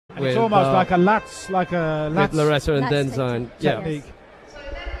It's almost like a lats, with Loretta and Denzine. Yeah. Technique.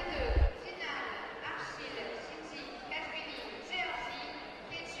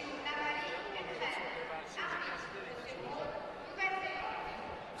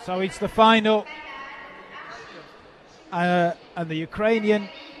 So it's the final, and the Ukrainian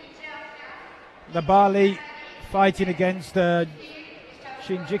Nhabali fighting against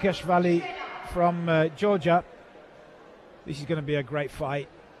Shinjikashvili from Georgia. This is going to be a great fight.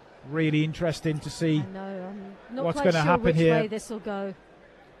 Really interesting to see what's going to happen here. Way this will go.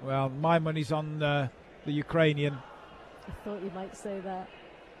 Well, my money's on the Ukrainian. I thought you might say that.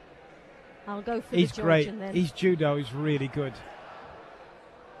 I'll go for He's the Georgian great. then. His judo is really good.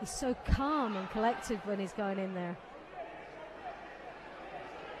 He's so calm and collected when he's going in there.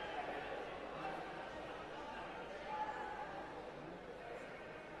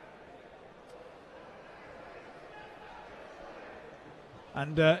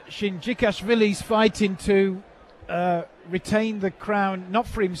 And Shinjikashvili's fighting to retain the crown, not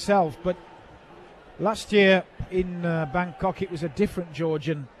for himself, but last year in Bangkok it was a different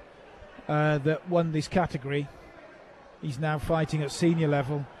Georgian that won this category. He's now fighting at senior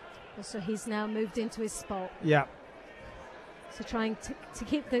level. So he's now moved into his spot. Yeah. So trying to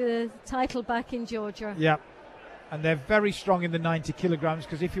keep the title back in Georgia. Yeah. And they're very strong in the 90 kilograms,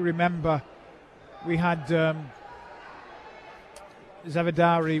 because if you remember, we had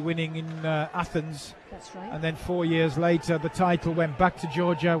Zavedari winning in Athens. That's right. And then 4 years later, the title went back to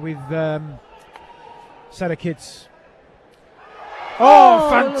Georgia with Serakits. Oh,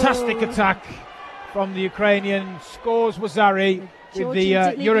 fantastic attack from the Ukrainian. Scores Wazari with the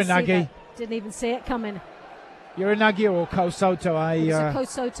Uranagi. Didn't even see it coming. Uranagi or Kosoto? It's a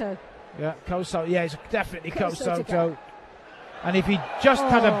Kosoto. Yeah, Kosoto. Yeah, it's definitely Kosoto. And if he just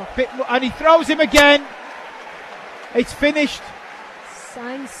had a bit more, and he throws him again, it's finished.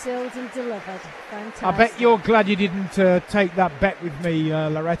 Signed, sealed and delivered. Fantastic. I bet you're glad you didn't take that bet with me,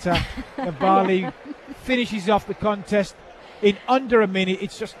 Loretta. Nhabali finishes off the contest in under a minute.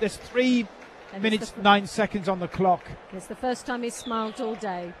 It's just, there's 3 minutes, 9 seconds on the clock. It's the first time he's smiled all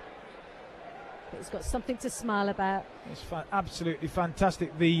day. But he's got something to smile about. It's absolutely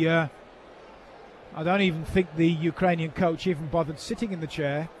fantastic. I don't even think the Ukrainian coach even bothered sitting in the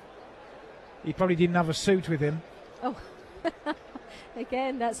chair. He probably didn't have a suit with him. Oh,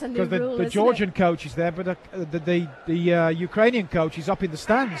 again, that's a new rule. Because the Georgian coach is there, but the Ukrainian coach is up in the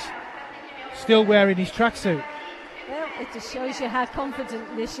stands, still wearing his tracksuit. Well, it just shows you how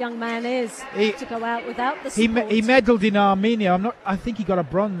confident this young man is to go out without the support. He medalled in Armenia. I think he got a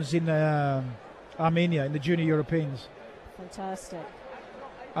bronze in Armenia in the Junior Europeans. Fantastic.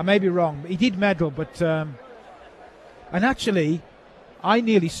 I may be wrong, but he did medal. But and actually, I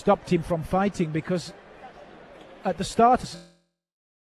nearly stopped him from fighting, because at the start